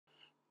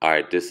All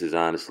right, this is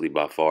honestly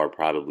by far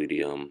probably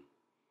the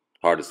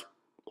hardest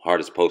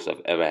hardest post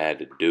I've ever had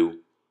to do.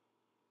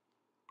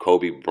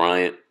 Kobe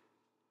Bryant,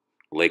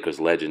 Lakers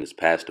legend, has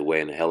passed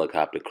away in a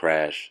helicopter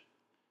crash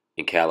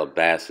in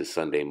Calabasas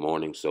Sunday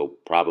morning, so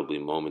probably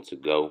moments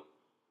ago.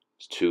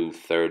 It's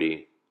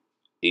 2:30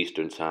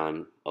 Eastern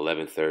Time,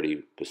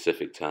 11:30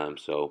 Pacific Time,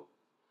 so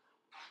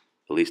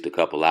at least a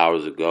couple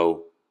hours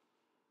ago.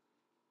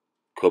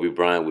 Kobe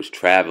Bryant was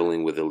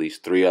traveling with at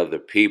least three other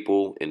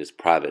people in his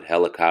private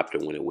helicopter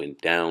when it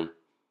went down.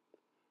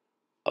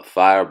 A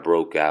fire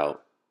broke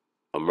out.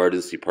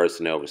 Emergency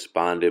personnel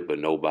responded, but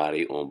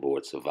nobody on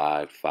board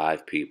survived.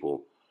 Five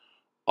people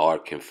are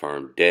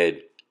confirmed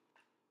dead.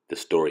 The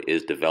story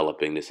is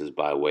developing. This is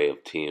by way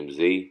of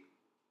TMZ.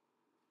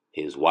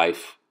 His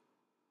wife,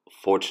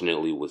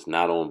 fortunately, was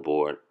not on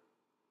board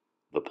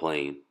the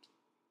plane.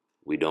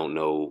 We don't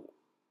know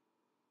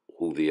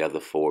who the other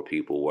four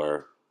people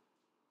were.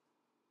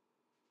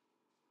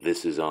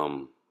 This is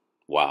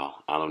wow.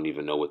 I don't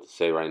even know what to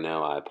say right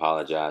now. I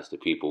apologize to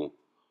people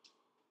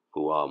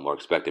who are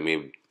expecting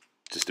me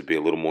just to be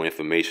a little more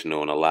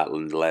informational and a lot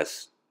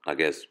less, I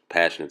guess,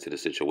 passionate to the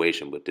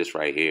situation. But this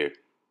right here,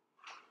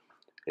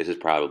 this is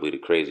probably the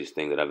craziest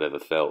thing that I've ever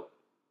felt.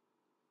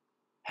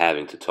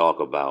 Having to talk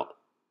about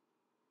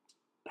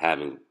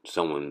having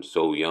someone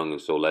so young and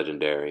so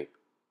legendary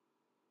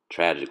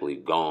tragically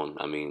gone.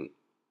 I mean,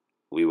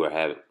 we were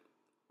having,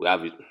 we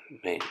obviously,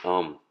 man,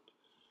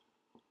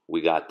 we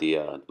got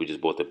we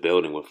just bought the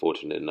building. We're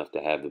fortunate enough to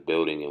have the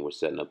building, and we're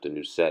setting up the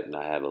new set. And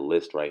I have a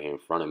list right here in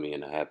front of me,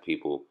 and I have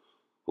people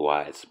who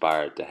I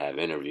aspired to have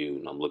interviewed,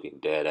 and I'm looking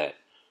dead at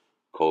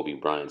Kobe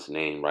Bryant's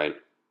name right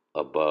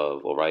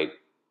above or right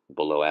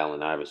below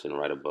Allen Iverson,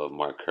 right above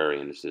Mark Curry,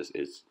 and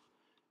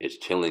it's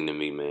chilling to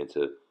me, man.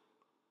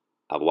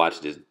 I've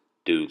watched this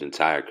dude's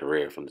entire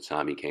career from the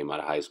time he came out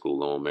of high school,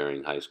 Lone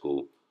Marion High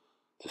School,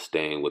 to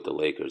staying with the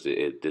Lakers.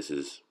 This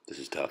is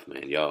tough,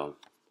 man. Y'all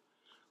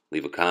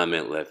leave a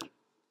comment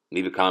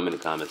in the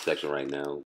comment section right now.